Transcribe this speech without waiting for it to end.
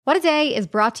What a Day is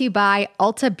brought to you by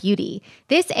Ulta Beauty.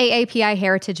 This AAPI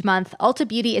Heritage Month, Ulta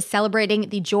Beauty is celebrating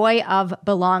the joy of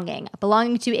belonging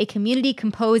to a community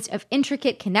composed of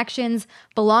intricate connections,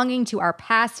 belonging to our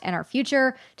past and our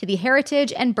future, to the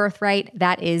heritage and birthright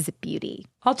that is beauty.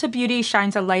 Ulta Beauty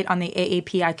shines a light on the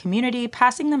AAPI community,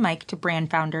 passing the mic to brand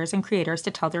founders and creators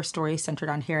to tell their stories centered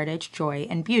on heritage, joy,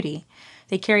 and beauty.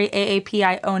 They carry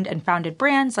AAPI-owned and founded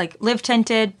brands like Live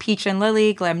Tinted, Peach and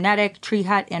Lily, Glamnetic, Tree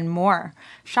Hut, and more.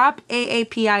 Shop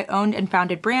AAPI-owned and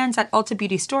founded brands at Ulta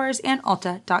Beauty stores and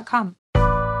Ulta.com.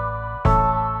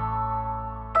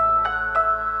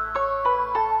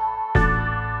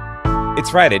 It's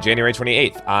Friday, January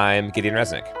 28th. I'm Gideon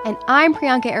Resnick. And I'm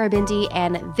Priyanka Arabindi,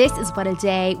 and this is What a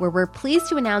Day, where we're pleased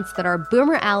to announce that our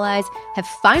boomer allies have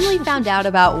finally found out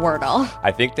about Wordle.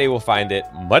 I think they will find it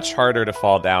much harder to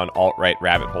fall down alt-right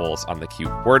rabbit holes on the cute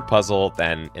word puzzle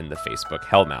than in the Facebook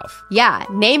hellmouth. Yeah,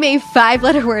 name a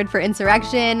 5-letter word for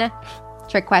insurrection.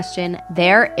 Trick question,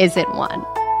 there isn't one.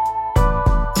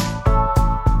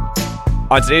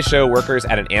 On today's show, workers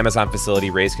at an Amazon facility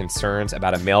raise concerns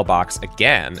about a mailbox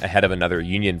again ahead of another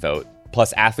union vote.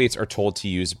 Plus, athletes are told to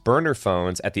use burner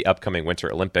phones at the upcoming Winter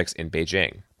Olympics in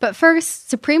Beijing. But first,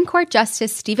 Supreme Court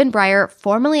Justice Stephen Breyer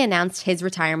formally announced his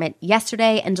retirement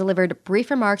yesterday and delivered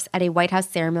brief remarks at a White House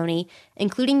ceremony,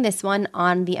 including this one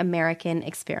on the American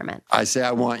experiment. I say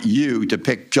I want you to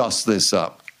pick just this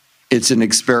up. It's an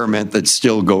experiment that's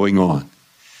still going on.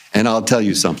 And I'll tell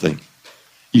you something.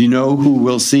 You know who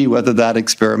will see whether that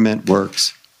experiment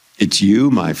works? It's you,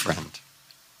 my friend.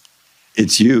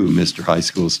 It's you, Mr. High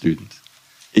School student.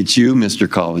 It's you,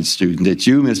 Mr. College student. It's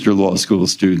you, Mr. Law School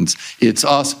students. It's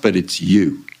us, but it's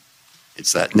you.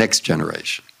 It's that next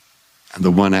generation and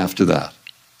the one after that.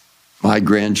 My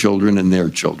grandchildren and their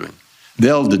children.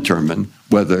 They'll determine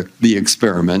whether the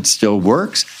experiment still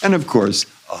works. And of course,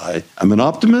 I am an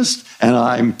optimist, and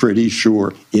I'm pretty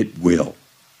sure it will.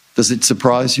 Does it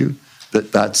surprise you?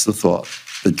 That's the thought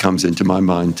that comes into my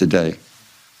mind today.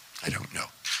 I don't know,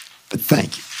 but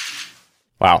thank you.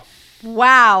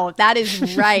 Wow, that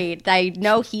is right. I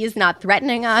know he is not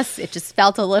threatening us. It just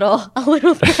felt a little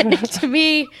threatening to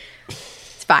me.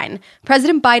 It's fine.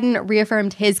 President Biden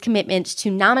reaffirmed his commitment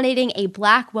to nominating a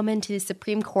Black woman to the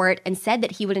Supreme Court and said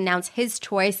that he would announce his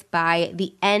choice by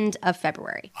the end of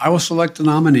February. I will select a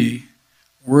nominee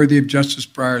worthy of Justice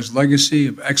Breyer's legacy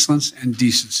of excellence and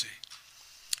decency.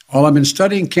 While I've been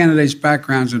studying candidates'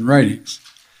 backgrounds and writings,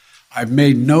 I've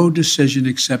made no decision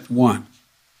except one.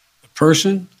 The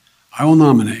person I will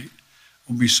nominate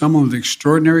will be someone with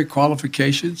extraordinary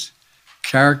qualifications,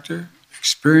 character,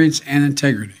 experience, and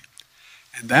integrity.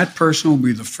 And that person will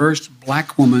be the first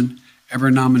Black woman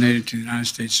ever nominated to the United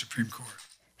States Supreme Court.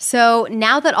 So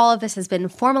now that all of this has been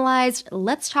formalized,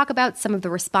 let's talk about some of the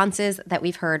responses that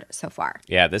we've heard so far.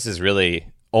 Yeah, this is really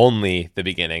only the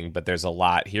beginning, but there's a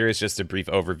lot. Here is just a brief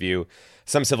overview.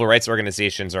 Some civil rights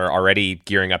organizations are already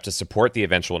gearing up to support the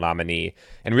eventual nominee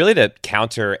and really to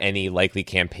counter any likely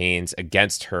campaigns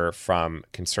against her from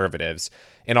conservatives.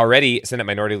 And already, Senate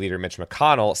Minority Leader Mitch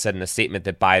McConnell said in a statement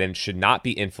that Biden should not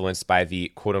be influenced by the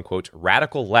quote-unquote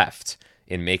radical left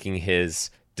in making his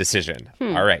decision.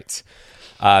 All right.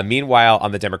 Meanwhile,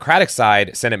 on the Democratic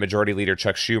side, Senate Majority Leader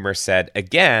Chuck Schumer said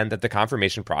again that the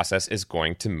confirmation process is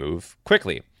going to move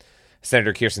quickly.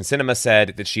 Senator Kyrsten Sinema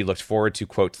said that she looked forward to,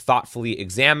 quote, thoughtfully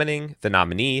examining the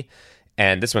nominee.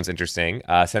 And this one's interesting.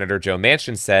 Senator Joe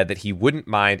Manchin said that he wouldn't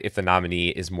mind if the nominee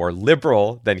is more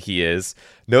liberal than he is,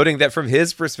 noting that from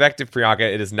his perspective,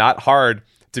 Priyanka, it is not hard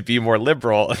to be more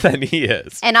liberal than he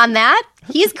is. And on that,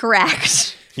 he's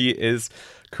correct. He is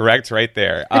correct right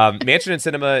there. Manchin and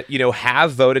Sinema,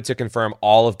 have voted to confirm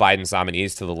all of Biden's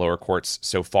nominees to the lower courts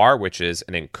so far, which is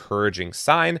an encouraging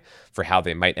sign for how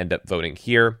they might end up voting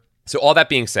here. So all that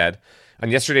being said,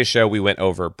 on yesterday's show, we went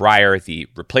over Breyer, the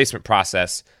replacement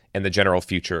process, and the general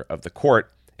future of the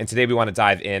court. And today we want to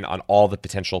dive in on all the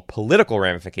potential political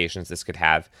ramifications this could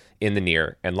have in the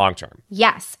near and long term.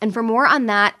 Yes. And for more on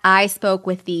that, I spoke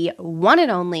with the one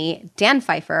and only Dan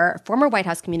Pfeiffer, former White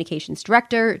House communications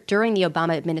director during the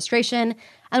Obama administration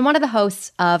and one of the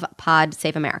hosts of Pod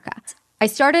Save America. I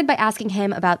started by asking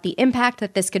him about the impact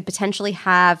that this could potentially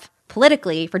have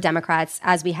politically for Democrats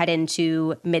as we head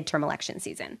into midterm election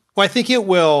season. Well, I think it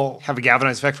will have a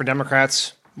galvanizing effect for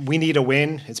Democrats. We need a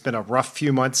win. It's been a rough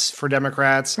few months for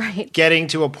Democrats. Right. Getting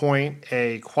to a point,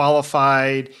 a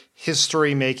qualified,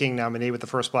 history-making nominee with the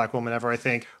first Black woman ever, I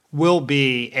think, will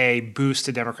be a boost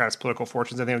to Democrats' political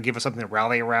fortunes. I think it'll give us something to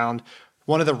rally around.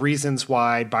 One of the reasons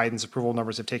why Biden's approval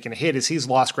numbers have taken a hit is he's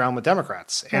lost ground with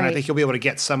Democrats. And I think he'll be able to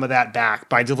get some of that back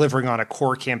by delivering on a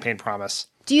core campaign promise.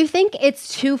 Do you think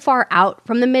it's too far out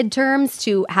from the midterms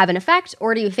to have an effect,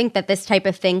 or do you think that this type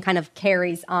of thing kind of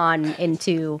carries on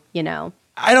into,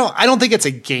 I don't think it's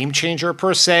a game changer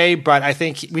per se, but I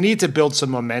think we need to build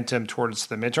some momentum towards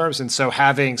the midterms. And so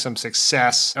having some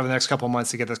success over the next couple of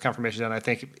months to get this confirmation done, I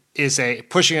think is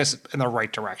pushing us in the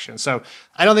right direction. So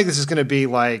I don't think this is going to be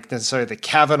like necessarily the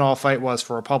Kavanaugh fight was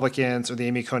for Republicans or the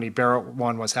Amy Coney Barrett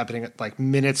one was happening like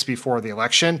minutes before the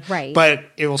election. Right. But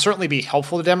it will certainly be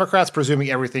helpful to Democrats,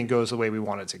 presuming everything goes the way we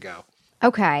want it to go.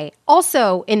 Okay.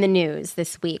 Also in the news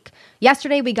this week,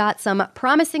 yesterday we got some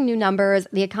promising new numbers.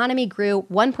 The economy grew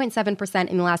 1.7%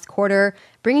 in the last quarter,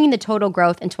 bringing the total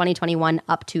growth in 2021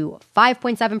 up to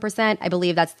 5.7%. I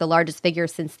believe that's the largest figure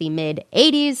since the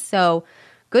mid-'80s, so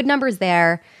good numbers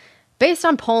there. Based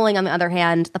on polling, on the other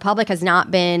hand, the public has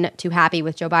not been too happy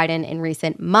with Joe Biden in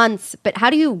recent months. But how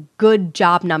do good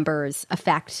job numbers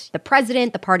affect the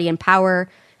president, the party in power?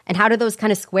 And how do those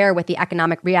kind of square with the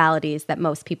economic realities that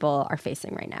most people are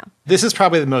facing right now? This is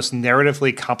probably the most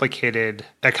narratively complicated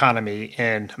economy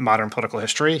in modern political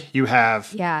history. You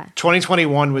have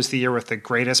 2021 was the year with the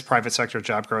greatest private sector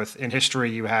job growth in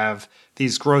history. You have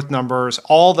these growth numbers,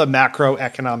 all the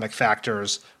macroeconomic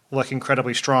factors look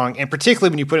incredibly strong. And particularly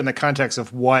when you put it in the context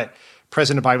of what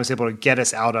President Biden was able to get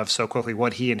us out of so quickly,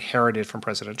 what he inherited from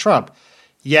President Trump.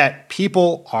 Yet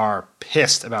people are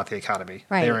pissed about the economy.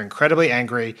 Right. They are incredibly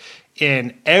angry.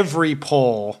 In every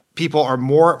poll, people are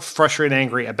more frustrated and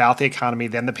angry about the economy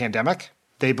than the pandemic.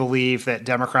 They believe that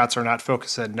Democrats are not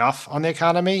focused enough on the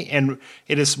economy. And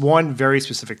it is one very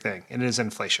specific thing, and it is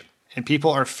inflation. And people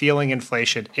are feeling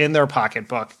inflation in their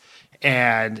pocketbook.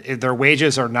 And their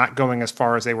wages are not going as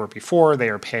far as they were before. They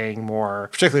are paying more,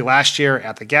 particularly last year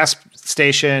at the gas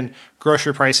station.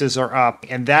 Grocery prices are up.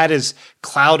 And that is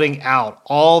clouding out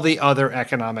all the other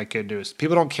economic good news.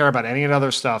 People don't care about any of the other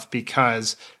stuff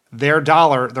because their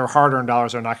hard-earned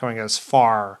dollars are not going as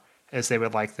far as they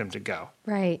would like them to go.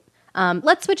 Right.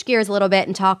 Let's switch gears a little bit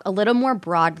and talk a little more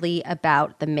broadly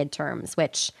about the midterms,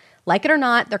 which, like it or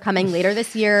not, they're coming later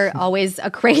this year. Always a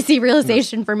crazy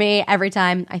realization for me every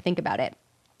time I think about it.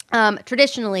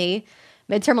 Traditionally,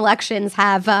 midterm elections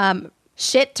have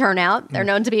shit turnout. They're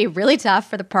known to be really tough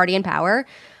for the party in power.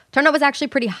 Turnout was actually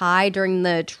pretty high during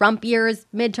the Trump years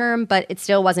midterm, but it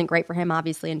still wasn't great for him,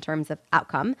 obviously, in terms of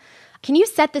outcome. Can you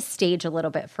set the stage a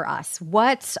little bit for us?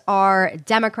 What are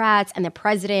Democrats and the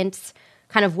president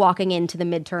kind of walking into the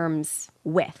midterms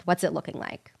with? What's it looking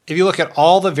like? If you look at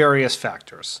all the various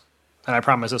factors, and I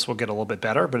promise this will get a little bit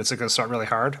better, but it's going to start really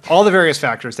hard. All the various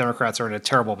factors, Democrats are in a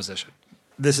terrible position.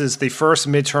 This is the first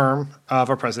midterm of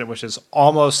a president, which is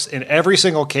almost in every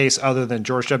single case other than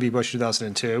George W. Bush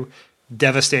 2002,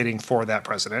 devastating for that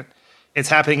president. It's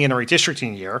happening in a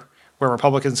redistricting year where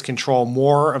Republicans control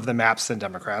more of the maps than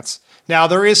Democrats. Now,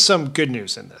 there is some good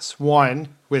news in this. One,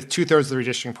 with 2/3 of the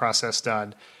redistricting process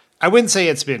done, I wouldn't say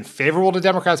it's been favorable to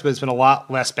Democrats, but it's been a lot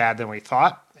less bad than we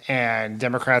thought. And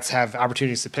Democrats have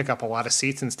opportunities to pick up a lot of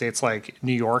seats in states like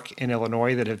New York and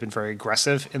Illinois that have been very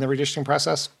aggressive in the redistricting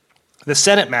process. The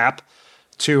Senate map,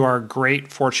 to our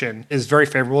great fortune, is very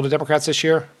favorable to Democrats this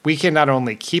year. We can not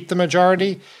only keep the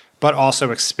majority, but also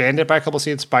expand it by a couple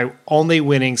seats by only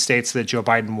winning states that Joe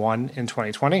Biden won in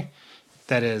 2020.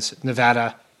 That is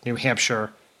Nevada, New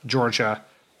Hampshire, Georgia,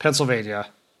 Pennsylvania,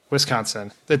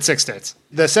 Wisconsin. That's 6 states.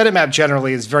 The Senate map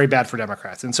generally is very bad for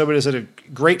Democrats. And so it is a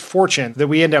great fortune that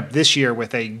we end up this year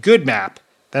with a good map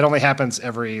that only happens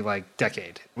every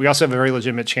decade. We also have a very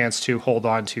legitimate chance to hold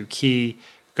on to key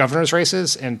governor's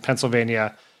races in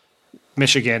Pennsylvania,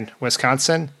 Michigan,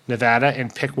 Wisconsin, Nevada,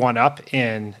 and pick one up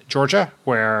in Georgia,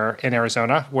 in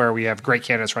Arizona, where we have great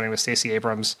candidates running with Stacey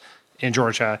Abrams in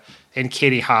Georgia and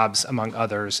Katie Hobbs, among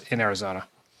others, in Arizona.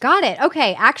 Got it.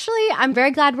 Okay. Actually, I'm very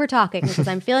glad we're talking because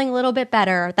I'm feeling a little bit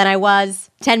better than I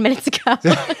was 10 minutes ago.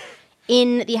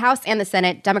 In the House and the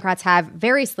Senate, Democrats have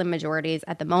very slim majorities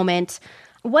at the moment.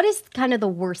 What is kind of the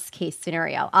worst case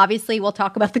scenario? Obviously, we'll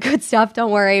talk about the good stuff.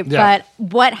 Don't worry. Yeah. But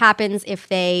what happens if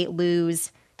they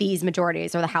lose these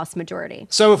majorities or the House majority?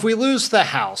 So if we lose the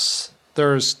House,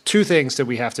 there's two things that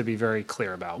we have to be very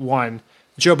clear about. One,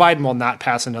 Joe Biden will not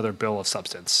pass another bill of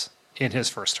substance in his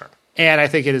first term. And I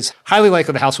think it is highly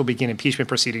likely the House will begin impeachment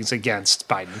proceedings against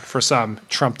Biden for some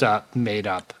trumped-up,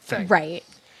 made-up thing. Right.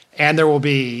 And there will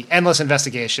be endless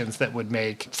investigations that would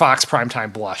make Fox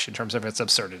primetime blush in terms of its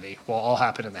absurdity. Will all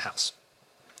happen in the House.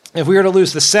 If we were to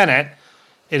lose the Senate,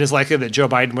 it is likely that Joe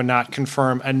Biden would not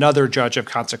confirm another judge of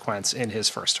consequence in his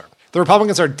first term. The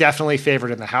Republicans are definitely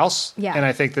favored in the House. Yeah. And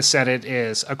I think the Senate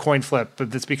is a coin flip,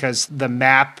 but that's because the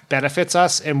map benefits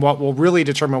us. And what will really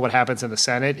determine what happens in the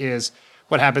Senate is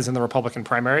what happens in the Republican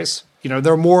primaries.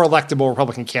 there are more electable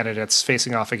Republican candidates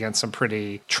facing off against some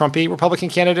pretty Trumpy Republican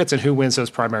candidates, and who wins those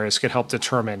primaries could help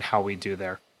determine how we do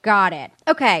there. Got it.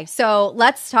 Okay, so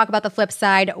let's talk about the flip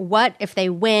side. What if they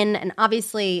win? And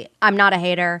obviously, I'm not a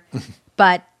hater,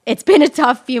 but it's been a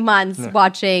tough few months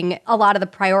watching a lot of the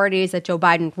priorities that Joe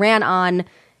Biden ran on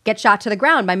get shot to the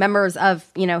ground by members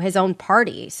of, his own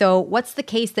party. So what's the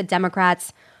case that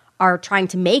Democrats are trying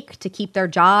to make to keep their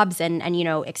jobs and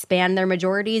expand their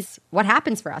majorities? What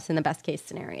happens for us in the best case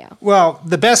scenario? Well,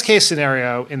 the best case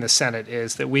scenario in the Senate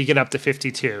is that we get up to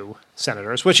 52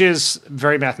 senators, which is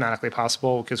very mathematically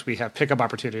possible because we have pickup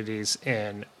opportunities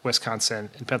in Wisconsin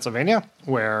and Pennsylvania,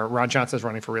 where Ron Johnson is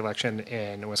running for re-election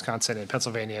in Wisconsin, and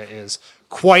Pennsylvania is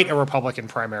quite a Republican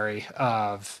primary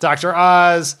of Dr.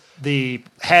 Oz, the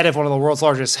head of one of the world's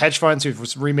largest hedge funds,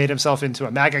 who's remade himself into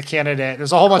a MAGA candidate.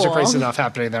 There's a whole bunch of crazy stuff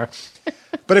happening there.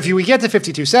 But if we get to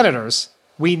 52 senators,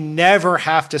 we never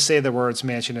have to say the words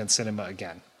Manchin and Sinema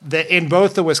again. In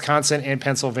both the Wisconsin and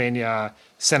Pennsylvania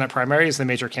Senate primaries, the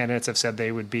major candidates have said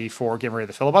they would be for getting rid of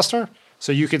the filibuster.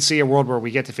 So you could see a world where we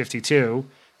get to 52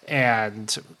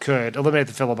 and could eliminate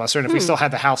the filibuster. And if we still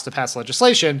had the House to pass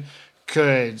legislation,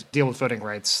 could deal with voting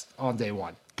rights on day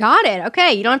one. Got it.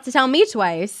 Okay. You don't have to tell me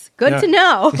twice. Good to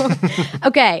know.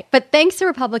 Okay. But thanks to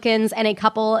Republicans and a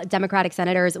couple Democratic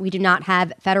senators, we do not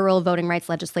have federal voting rights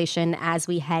legislation as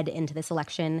we head into this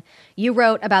election. You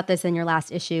wrote about this in your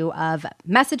last issue of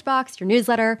Message Box, your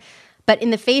newsletter. But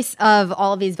in the face of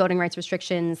all of these voting rights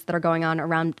restrictions that are going on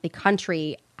around the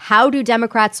country, how do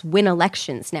Democrats win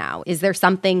elections now? Is there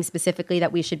something specifically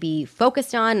that we should be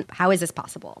focused on? How is this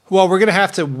possible? Well, we're going to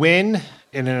have to win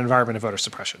in an environment of voter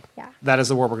suppression. Yeah. That is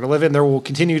the world we're going to live in. There will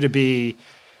continue to be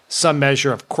some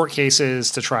measure of court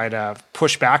cases to try to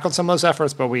push back on some of those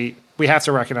efforts, but we have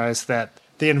to recognize that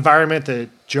the environment that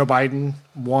Joe Biden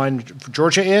won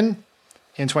Georgia in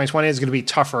 2020 is going to be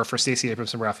tougher for Stacey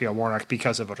Abrams and Raphael Warnock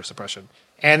because of voter suppression.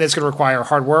 And it's going to require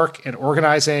hard work and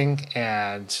organizing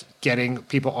and getting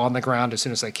people on the ground as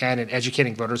soon as they can and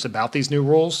educating voters about these new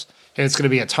rules. And it's going to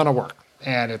be a ton of work.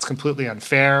 And it's completely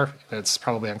unfair. It's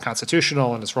probably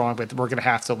unconstitutional and it's wrong, but we're going to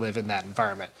have to live in that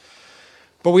environment.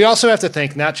 But we also have to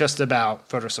think not just about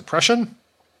voter suppression,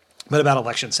 but about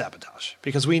election sabotage.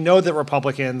 Because we know that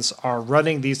Republicans are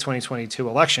running these 2022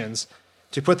 elections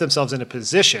to put themselves in a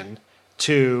position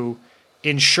to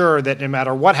ensure that no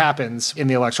matter what happens in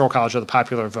the Electoral College or the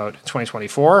popular vote in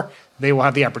 2024, they will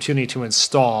have the opportunity to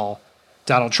install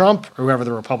Donald Trump or whoever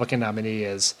the Republican nominee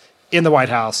is in the White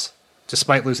House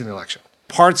despite losing the election.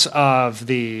 Parts of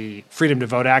the Freedom to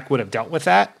Vote Act would have dealt with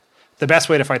that. The best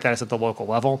way to fight that is at the local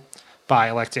level by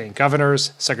electing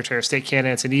governors, Secretary of State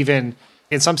candidates, and even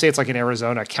in some states like in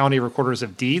Arizona, county recorders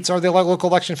of deeds are the local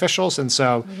election officials. And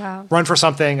so Run for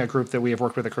Something, a group that we have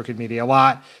worked with at Crooked Media a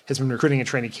lot, has been recruiting and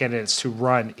training candidates to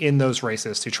run in those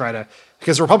races to try to,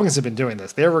 because Republicans have been doing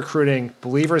this. They're recruiting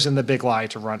believers in the big lie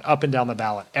to run up and down the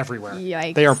ballot everywhere.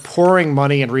 Yikes. They are pouring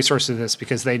money and resources into this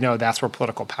because they know that's where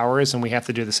political power is, and we have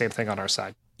to do the same thing on our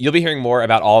side. You'll be hearing more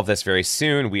about all of this very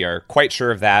soon. We are quite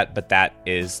sure of that, but that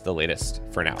is the latest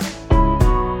for now.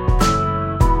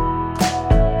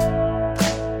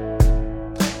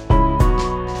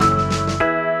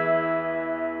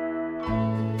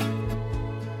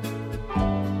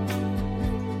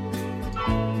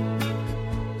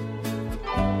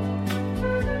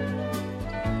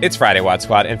 It's Friday, Wad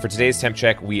Squad, and for today's Temp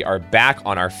Check, we are back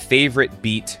on our favorite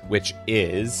beat, which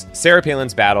is Sarah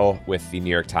Palin's battle with the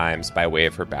New York Times by way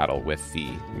of her battle with the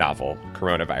novel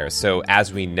coronavirus. So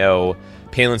as we know,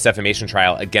 Palin's defamation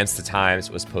trial against the Times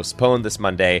was postponed this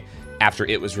Monday after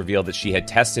it was revealed that she had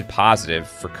tested positive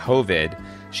for COVID.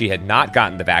 She had not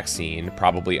gotten the vaccine,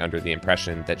 probably under the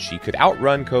impression that she could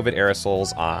outrun COVID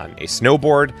aerosols on a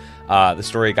snowboard. The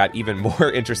story got even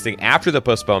more interesting after the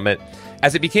postponement,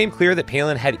 as it became clear that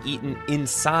Palin had eaten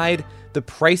inside the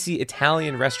pricey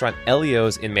Italian restaurant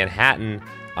Elio's in Manhattan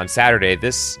on Saturday.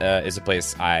 This is a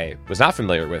place I was not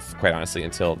familiar with, quite honestly,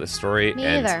 until this story. Me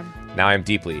either. Now I'm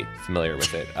deeply familiar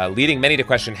with it, leading many to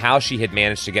question how she had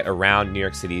managed to get around New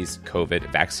York City's COVID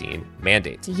vaccine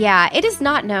mandate. Yeah, it is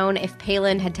not known if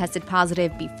Palin had tested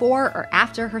positive before or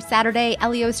after her Saturday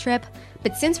Elio's trip,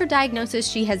 but since her diagnosis,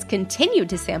 she has continued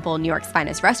to sample New York's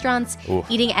finest restaurants,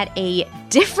 eating at a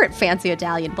different fancy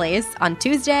Italian place on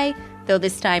Tuesday, though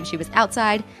this time she was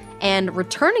outside, and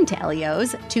returning to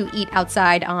Elio's to eat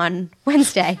outside on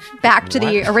Wednesday, back to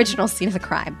the original scene of the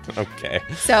crime. Okay.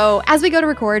 So as we go to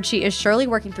record, she is surely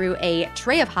working through a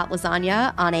tray of hot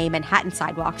lasagna on a Manhattan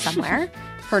sidewalk somewhere.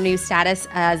 Her new status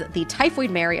as the Typhoid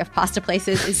Mary of pasta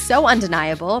places is so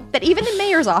undeniable that even the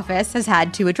mayor's office has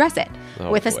had to address it,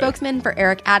 with a spokesman for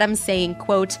Eric Adams saying,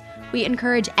 quote, we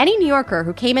encourage any New Yorker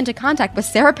who came into contact with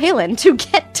Sarah Palin to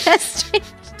get tested.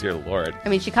 Dear Lord. I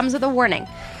mean, she comes with a warning.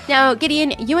 Now,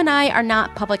 Gideon, you and I are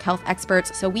not public health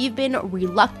experts, so we've been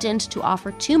reluctant to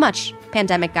offer too much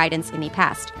pandemic guidance in the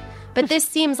past. But this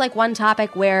seems like one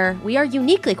topic where we are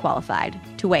uniquely qualified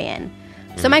to weigh in.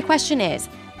 So my question is,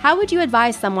 how would you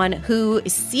advise someone who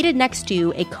is seated next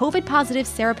to a COVID-positive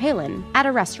Sarah Palin at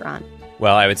a restaurant?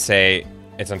 Well, I would say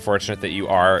it's unfortunate that you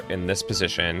are in this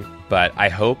position, but I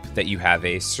hope that you have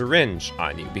a syringe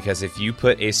on you, because if you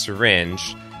put a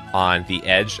syringe on the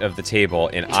edge of the table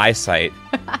in eyesight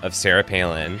of Sarah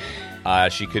Palin,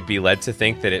 she could be led to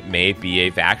think that it may be a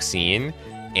vaccine,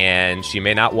 and she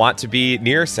may not want to be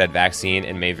near said vaccine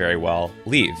and may very well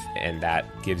leave. And that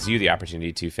gives you the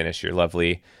opportunity to finish your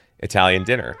lovely Italian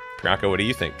dinner. Priyanka, what do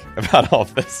you think about all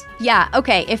of this? Yeah,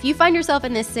 okay. If you find yourself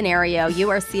in this scenario, you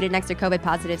are seated next to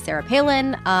COVID-positive Sarah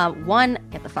Palin. 1,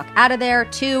 get the fuck out of there.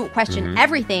 2, question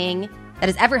everything that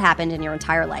has ever happened in your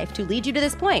entire life to lead you to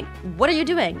this point. What are you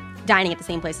doing dining at the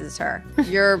same place as her?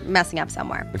 You're messing up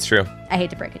somewhere. It's true. I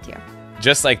hate to break it to you.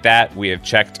 Just like that, we have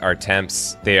checked our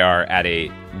temps. They are at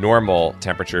a normal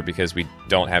temperature because we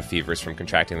don't have fevers from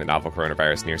contracting the novel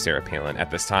coronavirus near Sarah Palin at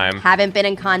this time. Haven't been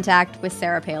in contact with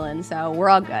Sarah Palin, so we're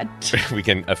all good. We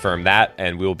can affirm that,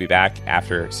 and we will be back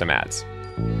after some ads.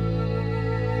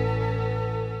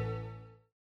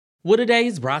 What A Day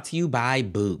is brought to you by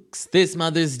Books. This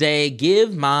Mother's Day,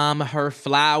 give mom her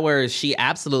flowers. She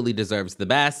absolutely deserves the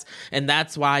best, and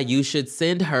that's why you should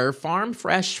send her farm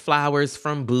fresh flowers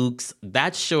from Books.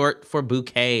 That's short for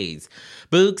bouquets.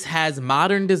 Books has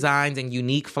modern designs and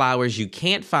unique flowers you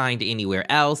can't find anywhere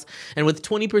else, and with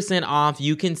 20% off,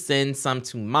 you can send some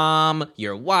to mom,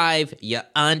 your wife, your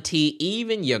auntie,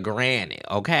 even your granny,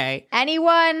 okay?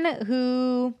 Anyone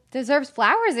who deserves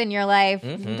flowers in your life.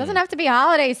 It doesn't have to be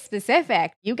holiday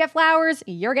specific. You get flowers,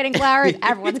 you're getting flowers,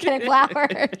 everyone's getting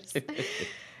flowers.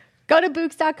 Go to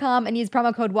Books.com and use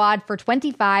promo code WAD for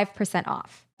 25%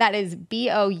 off. That is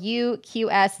BOUQS.com,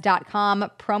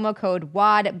 promo code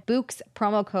WAD, Books,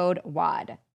 promo code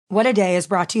WAD. What A Day is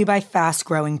brought to you by Fast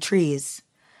Growing Trees.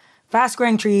 Fast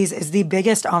Growing Trees is the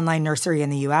biggest online nursery in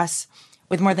the U.S.,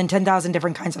 with more than 10,000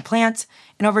 different kinds of plants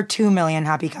and over 2 million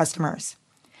happy customers.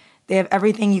 They have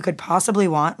everything you could possibly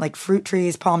want, like fruit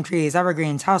trees, palm trees,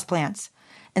 evergreens, houseplants,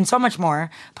 and so much more.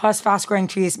 Plus, Fast Growing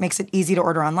Trees makes it easy to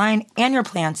order online, and your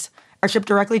plants are shipped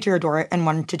directly to your door in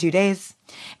 1 to 2 days.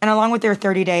 And along with their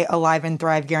 30-day Alive and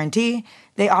Thrive guarantee,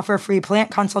 they offer free plant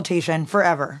consultation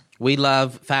forever. We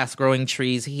love Fast Growing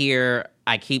Trees here.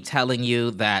 I keep telling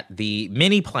you that the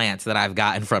mini plants that I've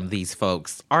gotten from these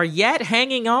folks are yet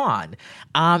hanging on.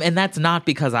 And that's not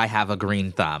because I have a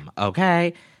green thumb,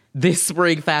 okay? This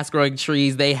spring, Fast Growing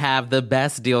Trees, they have the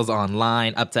best deals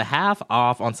online, up to half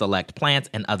off on select plants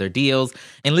and other deals.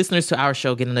 And listeners to our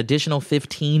show get an additional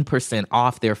 15%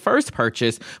 off their first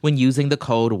purchase when using the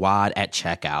code WAD at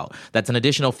checkout. That's an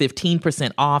additional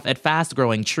 15% off at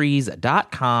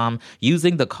fastgrowingtrees.com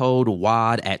using the code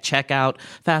WAD at checkout.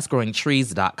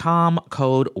 Fastgrowingtrees.com,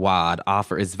 code WAD.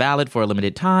 Offer is valid for a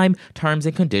limited time. Terms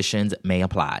and conditions may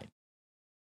apply.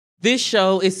 This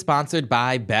show is sponsored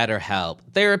by BetterHelp.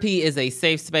 Therapy is a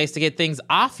safe space to get things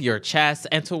off your chest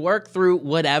and to work through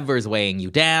whatever's weighing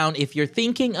you down. If you're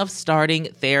thinking of starting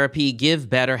therapy, give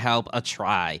BetterHelp a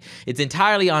try. It's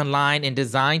entirely online and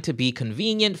designed to be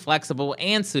convenient, flexible,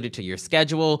 and suited to your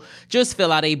schedule. Just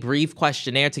fill out a brief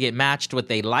questionnaire to get matched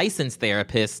with a licensed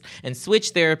therapist and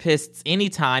switch therapists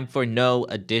anytime for no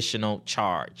additional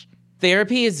charge.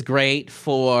 Therapy is great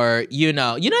for, you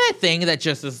know that thing that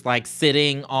just is like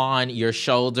sitting on your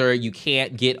shoulder, you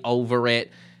can't get over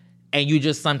it, and you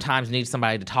just sometimes need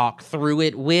somebody to talk through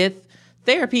it with?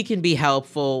 Therapy can be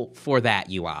helpful for that,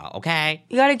 you all, okay?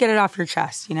 You got to get it off your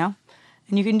chest, And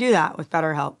you can do that with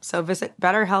BetterHelp. So visit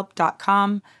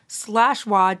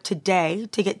BetterHelp.com/WAD today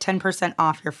to get 10%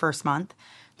 off your first month.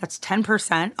 That's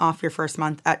 10% off your first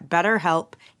month at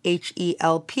BetterHelp,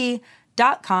 HELP.com/WAD.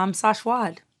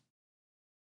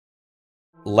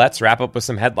 Let's wrap up with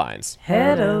some headlines.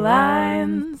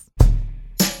 Headlines.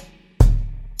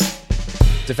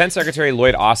 Defense Secretary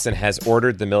Lloyd Austin has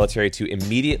ordered the military to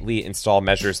immediately install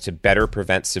measures to better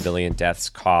prevent civilian deaths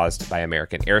caused by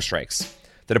American airstrikes.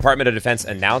 The Department of Defense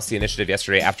announced the initiative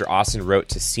yesterday after Austin wrote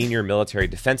to senior military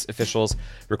defense officials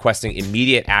requesting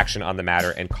immediate action on the matter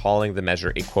and calling the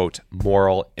measure a, quote,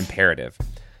 moral imperative.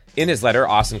 In his letter,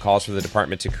 Austin calls for the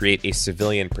department to create a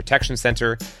civilian protection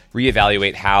center,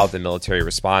 reevaluate how the military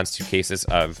responds to cases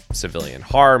of civilian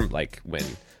harm, like when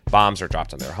bombs are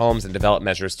dropped on their homes, and develop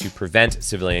measures to prevent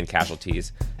civilian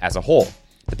casualties as a whole.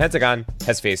 The Pentagon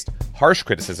has faced harsh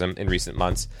criticism in recent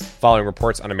months following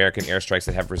reports on American airstrikes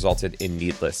that have resulted in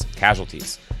needless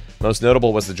casualties. Most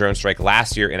notable was the drone strike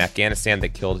last year in Afghanistan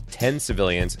that killed 10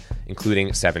 civilians,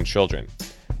 including 7 children.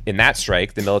 In that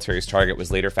strike, the military's target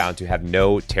was later found to have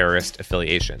no terrorist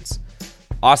affiliations.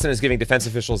 Austin is giving defense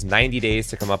officials 90 days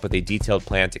to come up with a detailed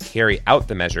plan to carry out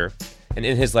the measure, and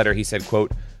in his letter he said,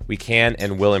 quote, "We can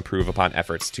and will improve upon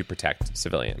efforts to protect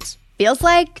civilians." Feels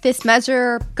like this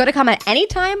measure could have come at any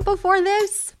time before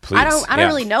this. Please, I don't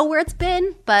really know where it's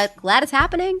been, but glad it's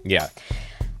happening. Yeah.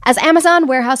 As Amazon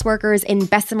warehouse workers in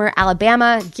Bessemer,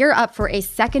 Alabama gear up for a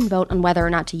second vote on whether or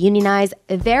not to unionize,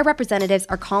 their representatives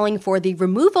are calling for the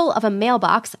removal of a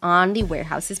mailbox on the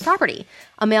warehouse's property.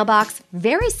 A mailbox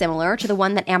very similar to the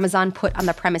one that Amazon put on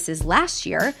the premises last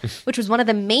year, which was one of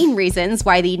the main reasons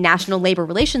why the National Labor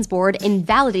Relations Board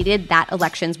invalidated that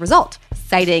election's result,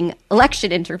 citing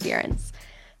election interference.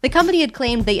 The company had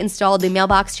claimed they installed the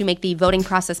mailbox to make the voting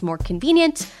process more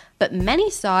convenient, but many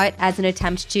saw it as an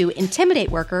attempt to intimidate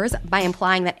workers by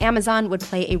implying that Amazon would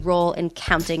play a role in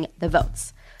counting the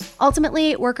votes.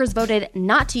 Ultimately, workers voted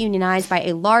not to unionize by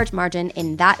a large margin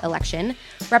in that election.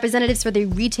 Representatives for the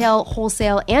retail,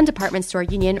 wholesale, and department store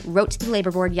union wrote to the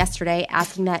labor board yesterday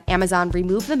asking that Amazon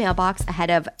remove the mailbox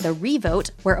ahead of the revote,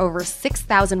 where over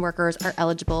 6,000 workers are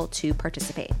eligible to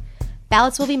participate.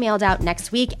 Ballots will be mailed out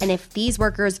next week, and if these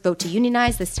workers vote to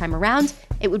unionize this time around,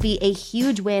 it would be a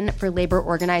huge win for labor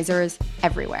organizers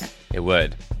everywhere. It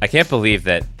would. I can't believe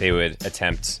that they would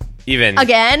attempt even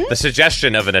again the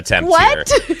suggestion of an attempt what?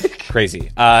 Here.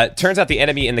 Crazy. Turns out the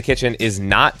enemy in the kitchen is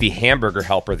not the hamburger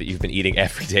helper that you've been eating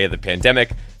every day of the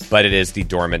pandemic, but it is the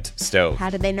dormant stove. How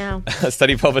did they know? A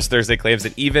study published Thursday claims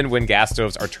that even when gas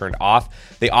stoves are turned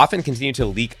off, they often continue to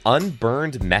leak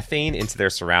unburned methane into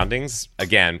their surroundings.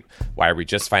 Again, why are we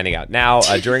just finding out now?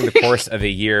 During the course of a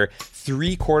year,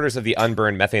 3/4 of the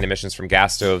unburned methane emissions from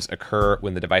gas stoves occur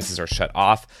when the devices are shut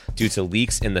off due to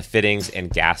leaks in the fittings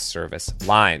and gas service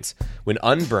lines. When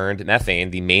unburned methane,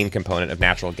 the main component of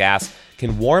natural gas,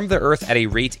 can warm the earth at a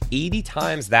rate 80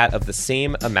 times that of the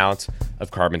same amount of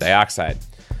carbon dioxide.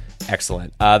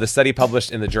 Excellent. The study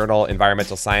published in the journal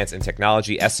Environmental Science and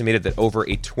Technology estimated that over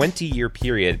a 20-year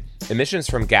period, emissions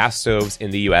from gas stoves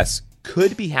in the U.S.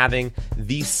 could be having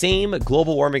the same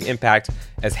global warming impact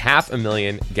as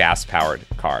 500,000 gas-powered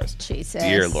cars. Jesus.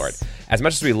 Dear Lord. As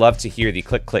much as we love to hear the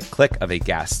click, click, click of a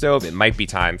gas stove, it might be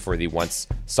time for the once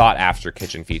sought-after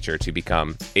kitchen feature to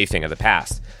become a thing of the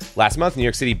past. Last month, New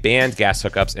York City banned gas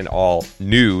hookups in all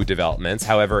new developments.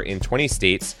 However, in 20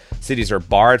 states, cities are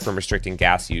barred from restricting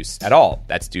gas use at all.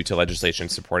 That's due to legislation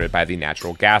supported by the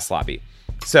natural gas lobby.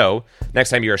 So, next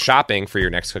time you're shopping for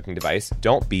your next cooking device,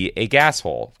 don't be a gas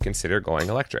hole. Consider going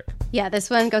electric. Yeah, this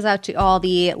one goes out to all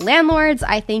the landlords.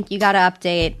 I think you got to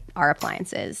update our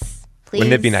appliances. Please.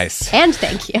 Wouldn't it be nice? And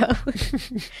thank you.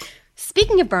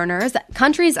 Speaking of burners,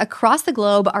 countries across the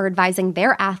globe are advising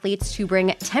their athletes to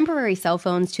bring temporary cell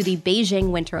phones to the Beijing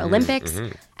Winter Olympics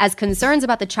as concerns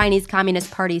about the Chinese Communist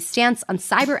Party's stance on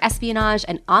cyber espionage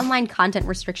and online content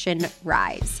restriction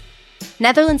rise.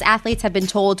 Netherlands athletes have been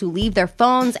told to leave their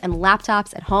phones and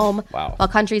laptops at home, while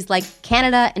countries like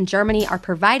Canada and Germany are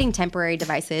providing temporary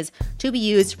devices to be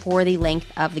used for the length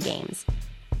of the games.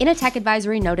 In a tech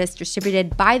advisory notice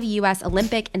distributed by the U.S.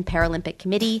 Olympic and Paralympic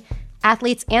Committee,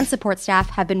 athletes and support staff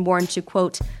have been warned to,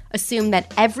 quote, assume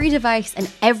that every device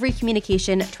and every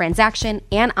communication, transaction,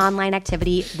 and online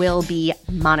activity will be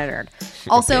monitored.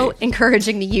 Also,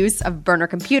 encouraging the use of burner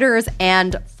computers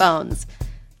and phones.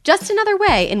 Just another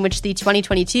way in which the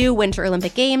 2022 Winter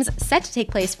Olympic Games, set to take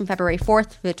place from February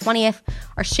 4th through the 20th,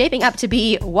 are shaping up to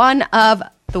be one of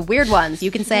the weird ones.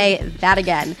 You can say that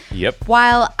again. Yep.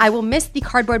 While I will miss the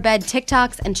cardboard bed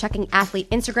TikToks and checking athlete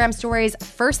Instagram stories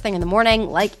first thing in the morning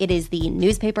like it is the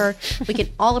newspaper, we can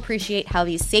all appreciate how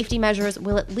these safety measures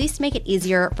will at least make it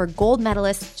easier for gold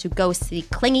medalists to ghost the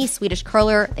clingy Swedish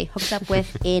curler they hooked up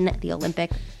with in the Olympic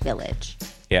Village.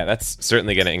 Yeah, that's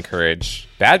certainly going to encourage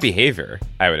bad behavior,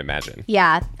 I would imagine.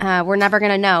 Yeah, we're never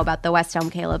going to know about the West Elm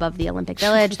Caleb of the Olympic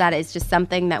Village. That is just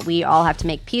something that we all have to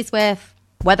make peace with,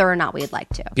 whether or not we'd like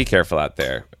to. Be careful out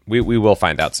there. We will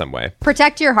find out some way.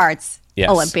 Protect your hearts, yes.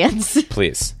 Olympians.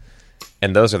 Please.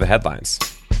 And those are the headlines.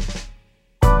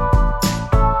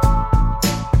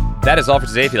 That is all for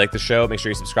today. If you like the show, make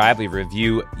sure you subscribe, leave a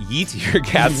review, yeet your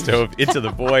gas stove into the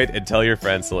void, and tell your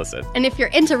friends to listen. And if you're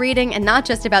into reading and not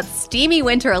just about steamy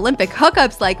Winter Olympic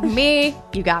hookups like me,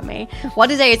 you got me.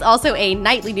 What Today is also a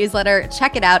nightly newsletter.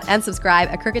 Check it out and subscribe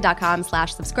at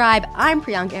crooked.com/subscribe. I'm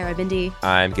Priyanka Arabindi.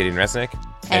 I'm Gideon Resnick.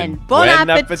 And bon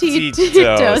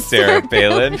appetito, Sarah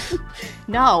Palin.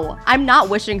 No, I'm not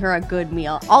wishing her a good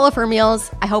meal. All of her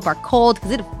meals, I hope, are cold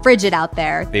because it's frigid out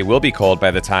there. They will be cold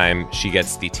by the time she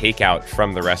gets the takeout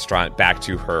from the restaurant back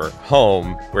to her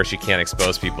home, where she can't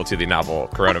expose people to the novel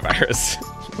coronavirus,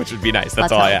 which would be nice.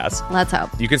 That's all I ask. Let's hope.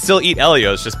 You can still eat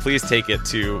Elio's, just please take it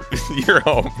to your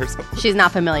home or something. She's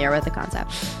not familiar with the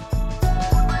concept.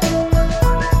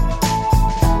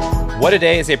 What a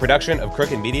Day is a production of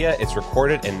Crooked Media. It's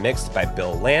recorded and mixed by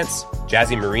Bill Lance.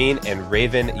 Jazzy Marine and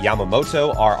Raven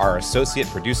Yamamoto are our associate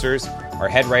producers. Our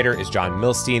head writer is John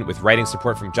Milstein, with writing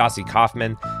support from Jossie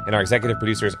Kaufman. And our executive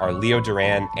producers are Leo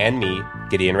Duran and me,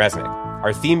 Gideon Resnick.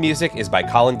 Our theme music is by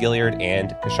Colin Gilliard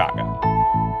and Kashaka.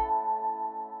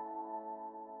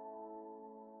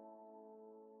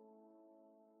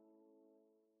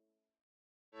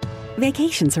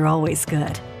 Vacations are always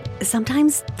good.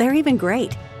 Sometimes they're even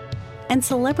great. And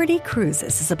Celebrity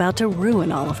Cruises is about to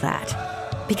ruin all of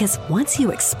that. Because once you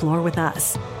explore with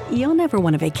us, you'll never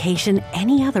want a vacation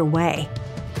any other way.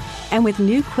 And with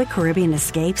new Quick Caribbean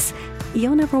Escapes,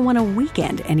 you'll never want a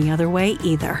weekend any other way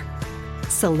either.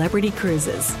 Celebrity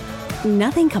Cruises.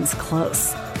 Nothing comes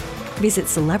close. Visit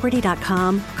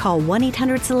Celebrity.com, call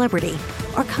 1-800-CELEBRITY,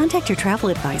 or contact your travel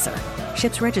advisor.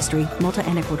 Ships Registry, Malta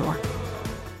and Ecuador.